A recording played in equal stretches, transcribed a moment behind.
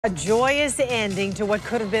A joyous ending to what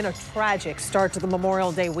could have been a tragic start to the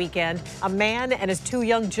Memorial Day weekend. A man and his two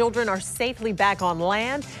young children are safely back on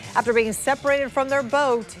land after being separated from their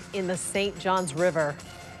boat in the St. Johns River.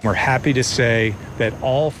 We're happy to say that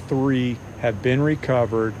all three have been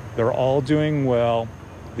recovered. They're all doing well.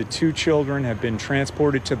 The two children have been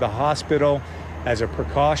transported to the hospital as a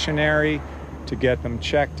precautionary to get them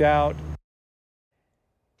checked out.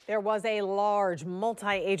 There was a large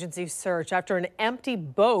multi-agency search after an empty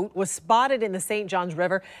boat was spotted in the St. Johns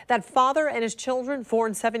River. That father and his children, 4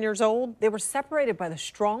 and 7 years old, they were separated by the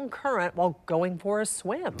strong current while going for a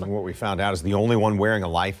swim. And what we found out is the only one wearing a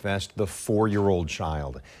life vest, the 4-year-old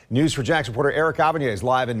child. News for Jackson reporter Eric Avanier is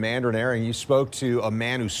live in Mandarin. Aaron, you spoke to a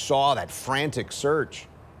man who saw that frantic search.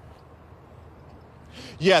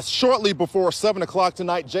 Yes, shortly before 7 o'clock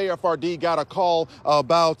tonight, JFRD got a call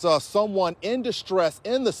about someone in distress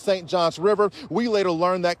in the St. Johns River. We later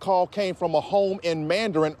learned that call came from a home in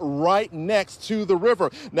Mandarin right next to the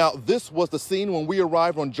river. Now, this was the scene when we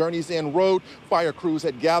arrived on Journey's End Road. Fire crews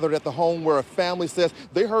had gathered at the home where a family says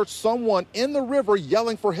they heard someone in the river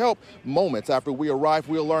yelling for help. Moments after we arrived,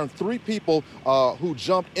 we learned 3 people who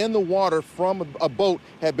jumped in the water from a boat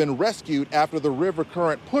had been rescued after the river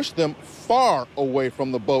current pushed them far away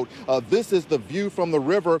from the boat. This is the view from the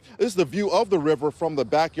river. This is the view of the river from the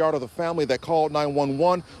backyard of the family that called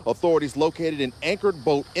 911. Authorities located an anchored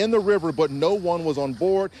boat in the river, but no one was on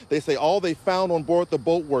board. They say all they found on board the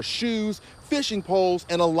boat were shoes, fishing poles,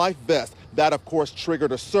 and a life vest. That, of course,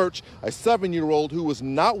 triggered a search. A 7-year-old who was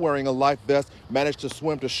not wearing a life vest managed to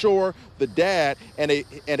swim to shore. The dad and a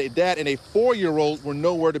 4-year-old were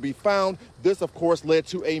nowhere to be found. This, of course, led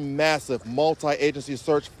to a massive multi-agency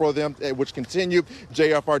search for them, which continued.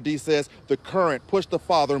 JFRD says the current pushed the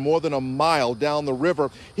father more than a mile down the river.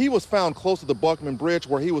 He was found close to the Buckman Bridge,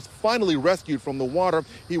 where he was finally rescued from the water.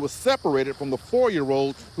 He was separated from the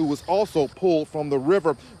 4-year-old, who was also pulled from the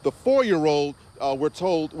river. The 4-year-old, we're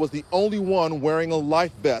told, was the only one wearing a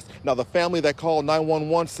life vest. Now, the family that called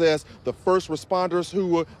 911 says the first responders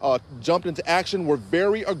who jumped into action were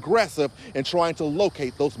very aggressive in trying to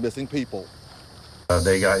locate those missing people.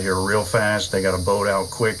 They got here real fast. They got a boat out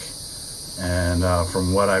quick. And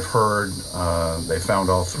from what I've heard, they found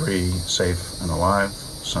all 3 safe and alive.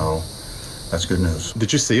 So that's good news.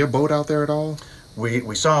 Did you see a boat out there at all?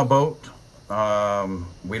 We saw a boat.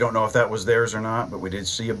 We don't know if that was theirs or not, but we did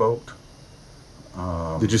see a boat.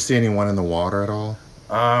 Did you see anyone in the water at all?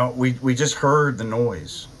 We just heard the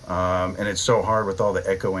noise, and it's so hard with all the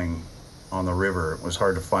echoing on the river. It was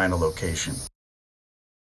hard to find a location.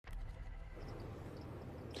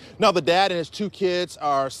 Now, the dad and his 2 kids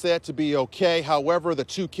are said to be okay. However, the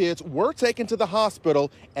 2 kids were taken to the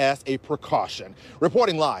hospital as a precaution.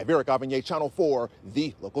 Reporting live, Eric Avanier, Channel 4,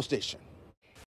 the local station.